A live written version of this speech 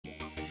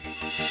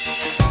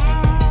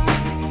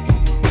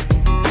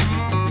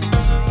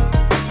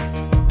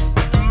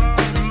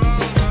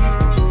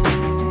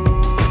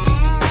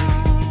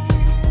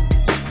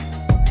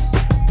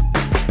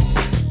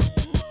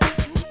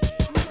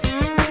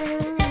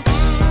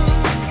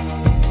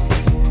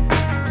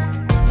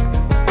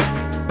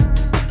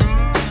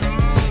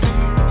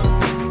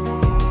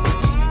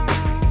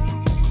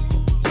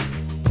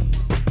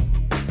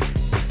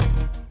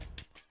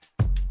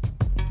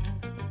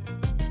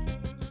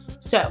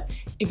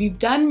If you've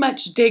done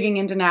much digging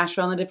into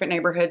Nashville and the different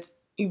neighborhoods,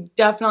 you've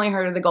definitely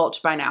heard of the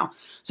Gulch by now.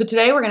 So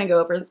today we're going to go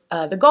over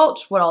the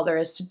Gulch, what all there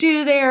is to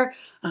do there,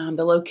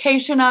 the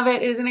location of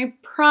it. It is in a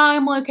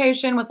prime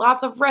location with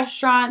lots of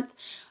restaurants,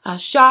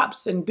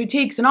 shops, and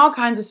boutiques, and all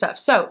kinds of stuff.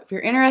 So if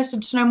you're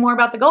interested to know more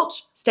about the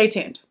Gulch, stay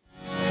tuned.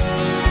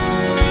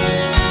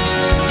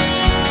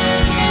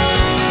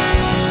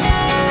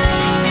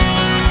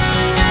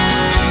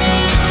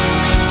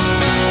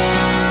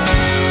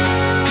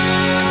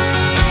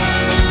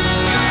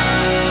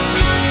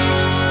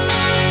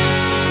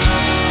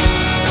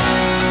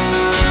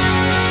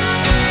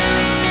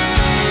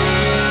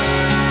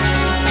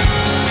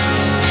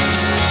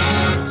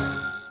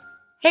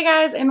 Hey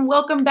guys, and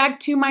welcome back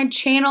to my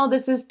channel.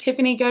 This is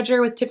Tiffany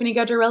Gudger with Tiffany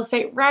Gudger Real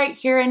Estate right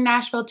here in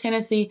Nashville,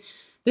 Tennessee.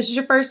 This is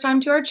your first time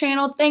to our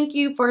channel. Thank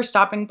you for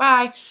stopping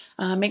by.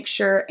 Make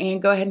sure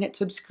and go ahead and hit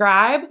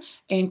subscribe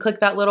and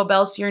click that little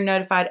bell so you're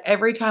notified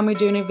every time we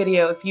do a new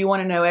video. If you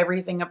want to know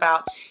everything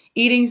about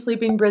eating,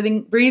 sleeping,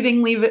 breathing,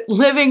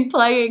 living,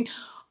 playing,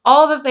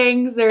 all the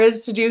things there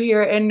is to do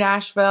here in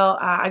Nashville,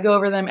 I go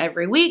over them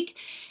every week.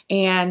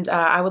 And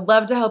I would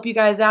love to help you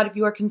guys out if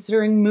you are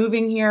considering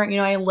moving here. You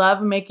know, I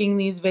love making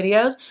these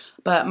videos,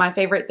 but my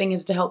favorite thing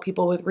is to help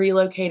people with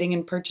relocating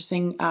and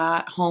purchasing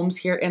homes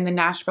here in the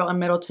Nashville and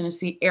Middle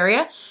Tennessee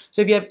area.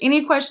 So if you have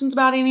any questions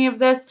about any of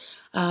this,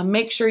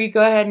 make sure you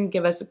go ahead and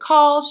give us a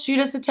call, shoot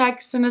us a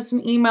text, send us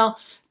an email,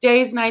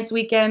 days, nights,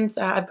 weekends.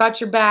 I've got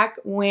your back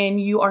when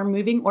you are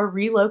moving or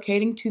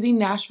relocating to the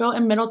Nashville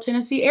and Middle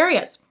Tennessee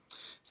areas.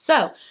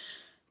 So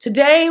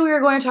today we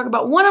are going to talk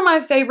about one of my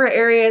favorite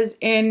areas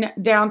in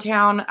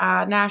downtown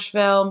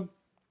Nashville.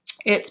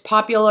 It's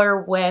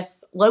popular with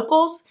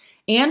locals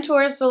and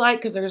tourists alike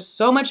because there's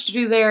so much to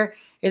do there.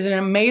 It's an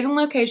amazing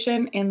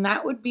location, and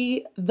that would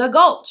be the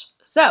Gulch.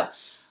 So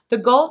the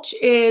Gulch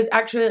is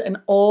actually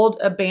an old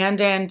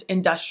abandoned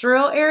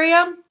industrial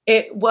area.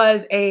 It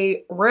was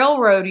a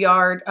railroad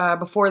yard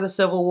before the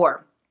Civil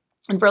War.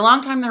 And for a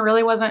long time there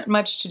really wasn't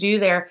much to do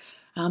there.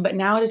 But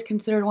now it is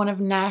considered one of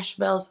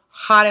Nashville's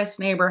hottest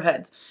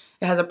neighborhoods.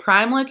 It has a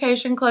prime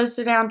location close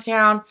to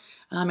downtown,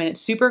 and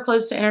it's super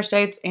close to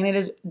interstates, and it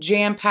is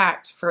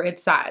jam-packed for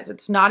its size.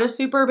 It's not a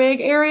super big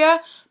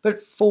area,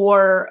 but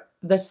for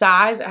the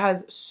size, it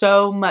has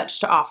so much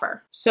to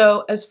offer.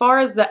 So as far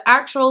as the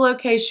actual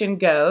location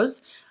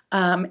goes,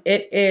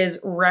 it is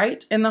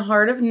right in the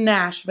heart of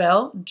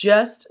Nashville,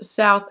 just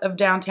south of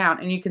downtown,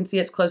 and you can see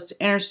it's close to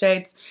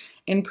interstates,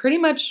 and pretty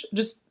much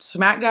just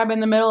smack dab in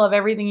the middle of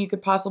everything you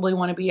could possibly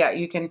want to be at.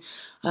 You can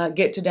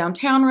get to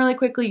downtown really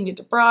quickly. You can get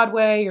to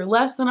Broadway. You're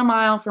less than a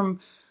mile from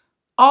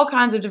all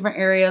kinds of different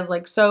areas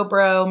like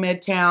Sobro,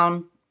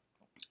 Midtown,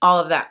 all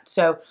of that.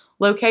 So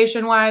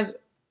location-wise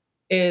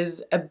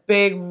is a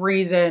big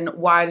reason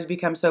why it has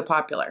become so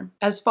popular.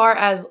 As far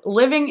as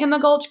living in the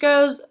Gulch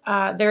goes,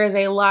 there is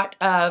a lot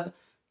of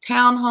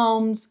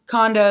townhomes,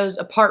 condos,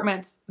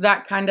 apartments,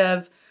 that kind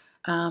of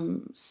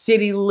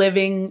city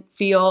living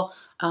feel.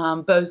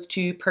 Both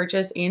to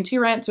purchase and to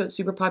rent, so it's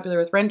super popular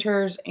with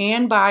renters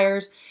and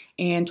buyers.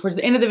 And towards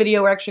the end of the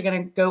video, we're actually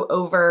going to go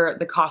over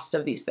the cost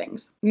of these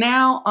things.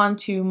 Now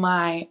onto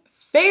my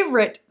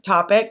favorite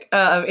topic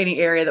of any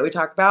area that we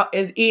talk about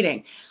is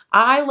eating.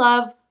 I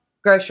love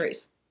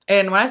groceries.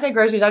 And when I say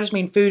groceries, I just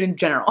mean food in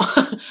general.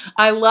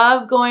 I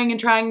love going and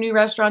trying new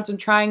restaurants and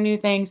trying new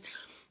things.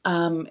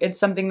 It's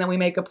something that we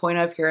make a point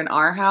of here in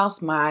our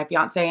house. My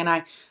fiance and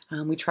I,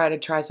 we try to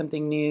try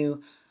something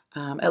new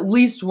at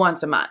least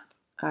once a month.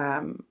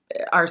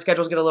 Our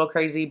schedules get a little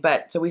crazy,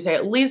 but so we say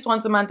at least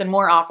once a month, and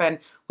more often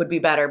would be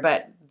better.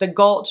 But the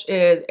Gulch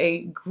is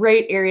a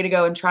great area to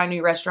go and try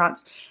new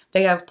restaurants.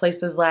 They have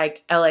places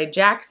like LA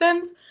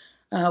Jackson's,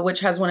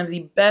 which has one of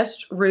the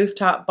best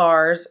rooftop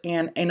bars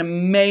and an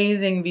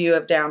amazing view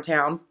of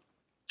downtown.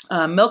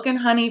 Milk and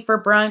Honey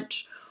for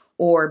brunch,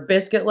 or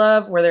Biscuit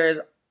Love, where there is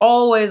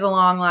always a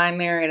long line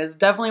there. It is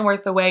definitely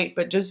worth the wait,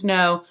 but just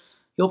know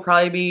you'll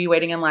probably be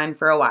waiting in line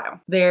for a while.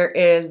 There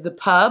is the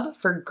Pub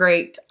for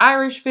great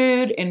Irish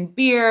food and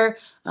beer,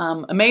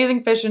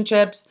 amazing fish and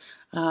chips.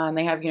 And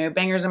they have, you know,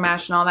 bangers and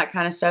mash and all that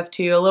kind of stuff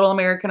too. A little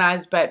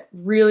Americanized, but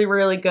really,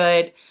 really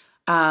good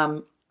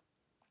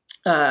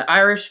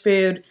Irish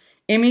food.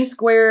 Emmy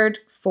Squared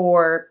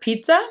for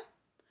pizza.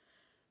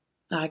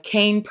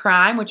 Cane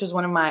Prime, which is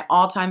one of my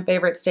all-time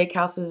favorite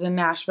steakhouses in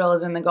Nashville,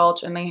 is in the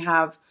Gulch, and they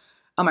have,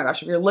 oh my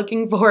gosh, if you're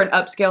looking for an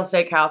upscale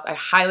steakhouse, I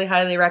highly,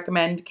 highly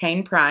recommend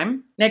Cane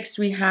Prime. Next,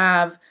 we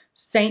have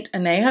Saint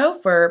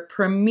Anejo for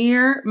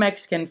premier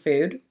Mexican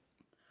food.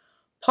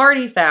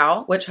 Party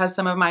Fowl, which has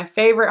some of my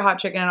favorite hot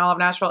chicken in all of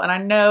Nashville, and I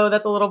know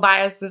that's a little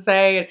biased to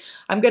say, and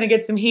I'm going to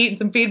get some heat and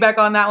some feedback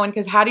on that one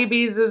because Hattie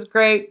B's is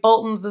great,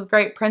 Bolton's is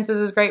great, Prince's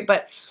is great,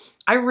 but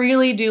I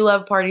really do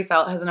love Party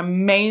Fowl. It has an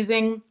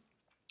amazing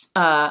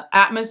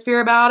atmosphere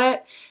about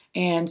it,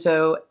 and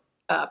so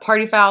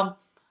Party Fowl,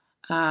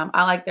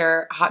 I like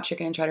their hot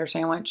chicken and cheddar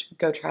sandwich.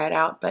 Go try it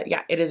out. But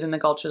yeah, it is in the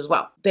Gulch as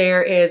well.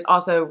 There is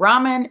also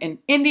ramen and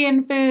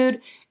Indian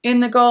food in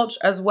the Gulch,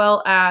 as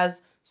well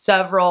as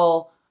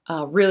several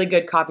really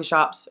good coffee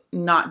shops,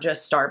 not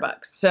just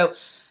Starbucks. So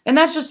And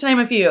that's just to name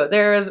a few.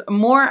 There's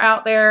more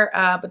out there,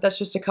 but that's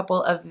just a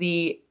couple of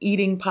the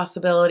eating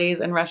possibilities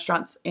and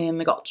restaurants in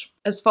the Gulch.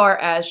 As far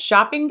as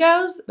shopping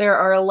goes, there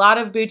are a lot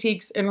of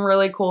boutiques and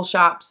really cool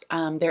shops.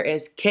 There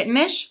is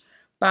Kittenish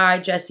by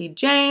Jesse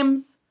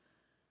James,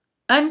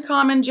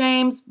 Uncommon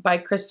James by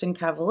Kristen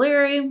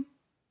Cavalieri,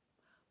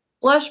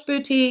 Blush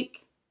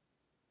Boutique,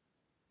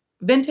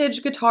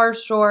 Vintage Guitar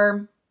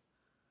Store,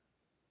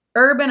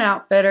 Urban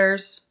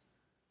Outfitters,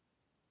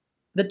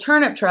 The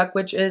Turnip Truck,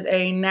 which is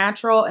a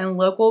natural and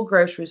local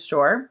grocery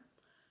store.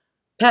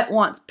 Pet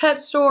Wants Pet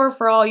Store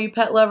for all you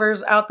pet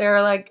lovers out there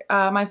like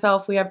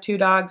myself. We have 2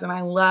 dogs and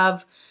I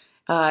love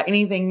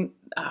anything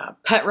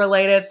pet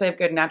related. So they have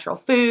good natural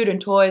food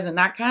and toys and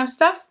that kind of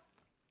stuff.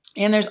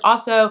 And there's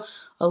also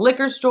a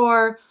liquor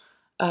store,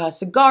 a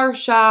cigar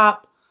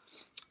shop,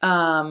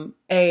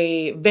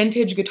 a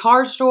vintage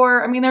guitar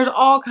store. I mean, there's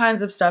all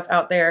kinds of stuff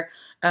out there.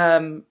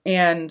 And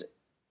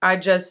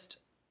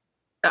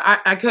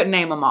I couldn't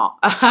name them all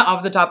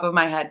off the top of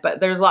my head, but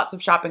there's lots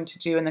of shopping to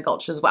do in the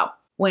Gulch as well.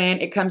 When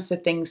it comes to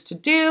things to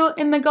do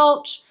in the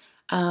Gulch,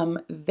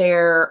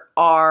 there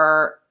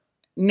are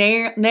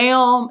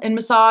nail and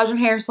massage and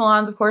hair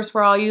salons, of course,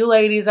 for all you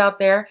ladies out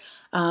there.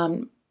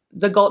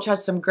 The Gulch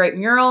has some great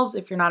murals.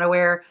 If you're not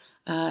aware,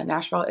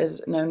 Nashville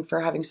is known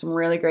for having some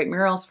really great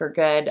murals for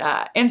good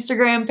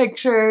Instagram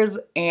pictures.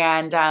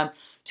 And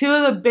 2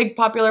 of the big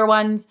popular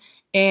ones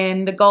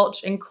in the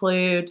Gulch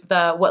include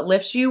the What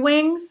Lifts You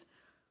wings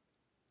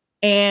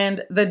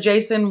and the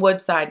Jason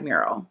Woodside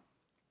mural.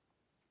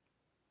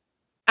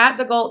 At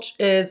the Gulch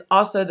is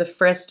also the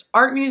Frist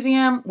Art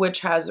Museum,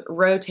 which has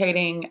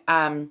rotating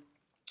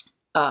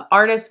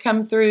artists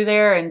come through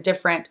there and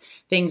different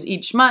things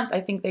each month.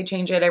 I think they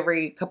change it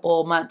every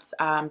couple months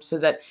so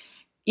that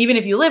even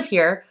if you live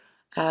here,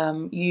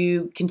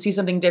 you can see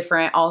something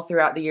different all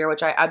throughout the year,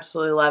 which I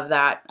absolutely love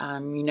that.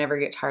 You never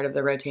get tired of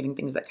the rotating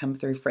things that come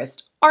through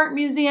Frist Art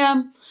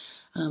Museum.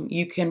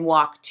 You can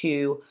walk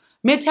to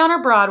Midtown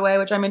or Broadway,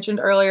 which I mentioned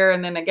earlier,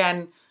 and then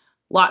again,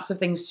 lots of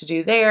things to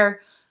do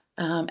there.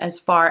 As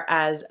far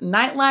as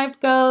nightlife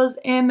goes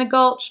in the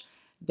Gulch,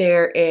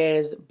 there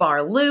is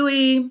Bar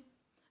Louie,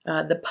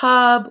 the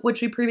Pub,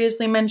 which we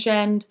previously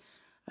mentioned,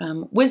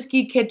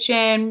 Whiskey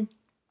Kitchen,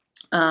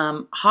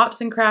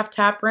 Hops and Craft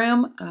Tap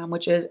Room,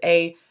 which is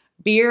a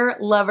beer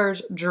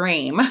lover's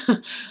dream.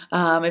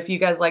 If you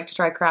guys like to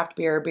try craft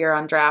beer or beer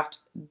on draft,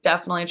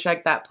 definitely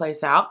check that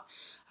place out.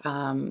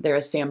 There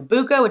is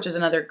Sambuca, which is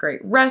another great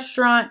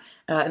restaurant,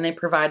 and they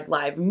provide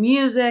live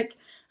music.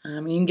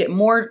 You can get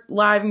more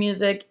live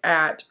music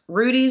at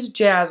Rudy's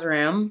Jazz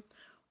Room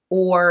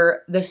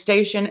or the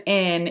Station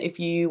Inn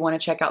if you want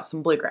to check out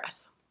some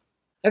bluegrass.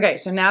 Okay,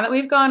 so now that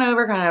we've gone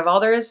over kind of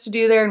all there is to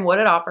do there and what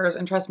it offers,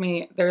 and trust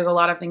me, there's a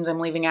lot of things I'm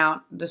leaving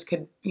out. This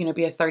could, be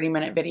a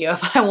 30-minute video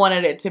if I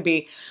wanted it to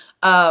be.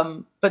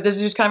 But this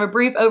is just kind of a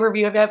brief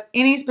overview. If you have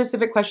any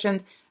specific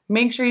questions,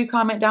 make sure you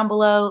comment down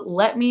below.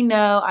 Let me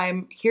know.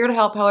 I'm here to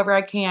help however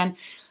I can.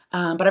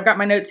 But I've got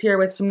my notes here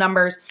with some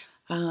numbers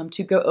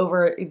to go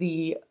over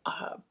the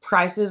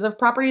prices of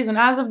properties. And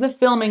as of the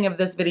filming of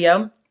this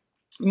video,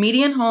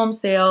 median home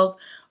sales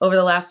over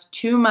the last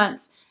 2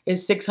 months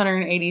is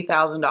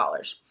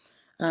 $680,000.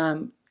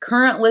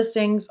 Current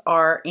listings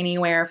are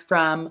anywhere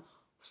from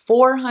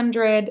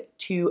 $400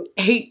 to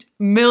 $8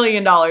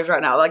 million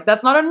right now. Like,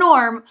 that's not a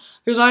norm.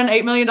 There's not an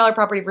 $8 million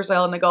property for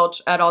sale in the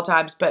Gulch at all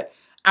times, but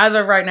as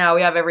of right now,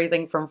 we have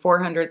everything from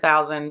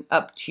 $400,000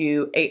 up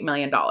to $8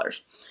 million.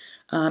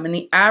 And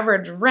the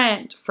average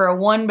rent for a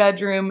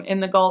 1-bedroom in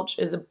the Gulch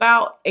is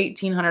about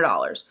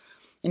 $1,800.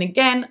 And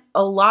again,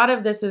 a lot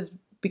of this is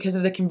because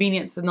of the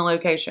convenience and the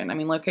location. I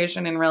mean,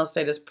 location in real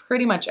estate is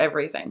pretty much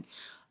everything.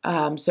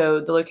 So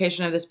the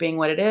location of this being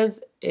what it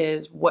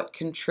is what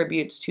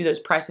contributes to those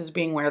prices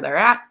being where they're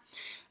at.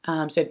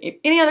 So if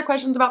any other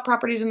questions about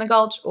properties in the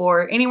Gulch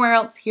or anywhere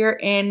else here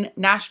in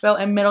Nashville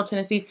and Middle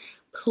Tennessee,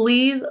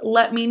 please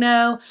let me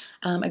know.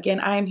 Again,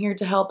 I am here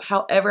to help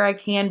however I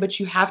can, but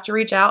you have to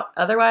reach out.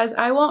 Otherwise,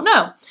 I won't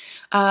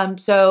know.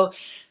 So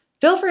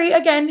feel free,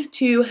 again,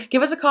 to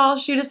give us a call,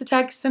 shoot us a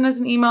text, send us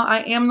an email.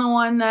 I am the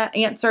one that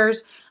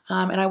answers,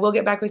 and I will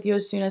get back with you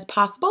as soon as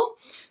possible.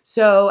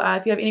 So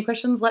if you have any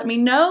questions, let me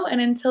know.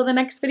 And until the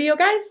next video,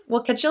 guys,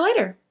 we'll catch you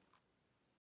later.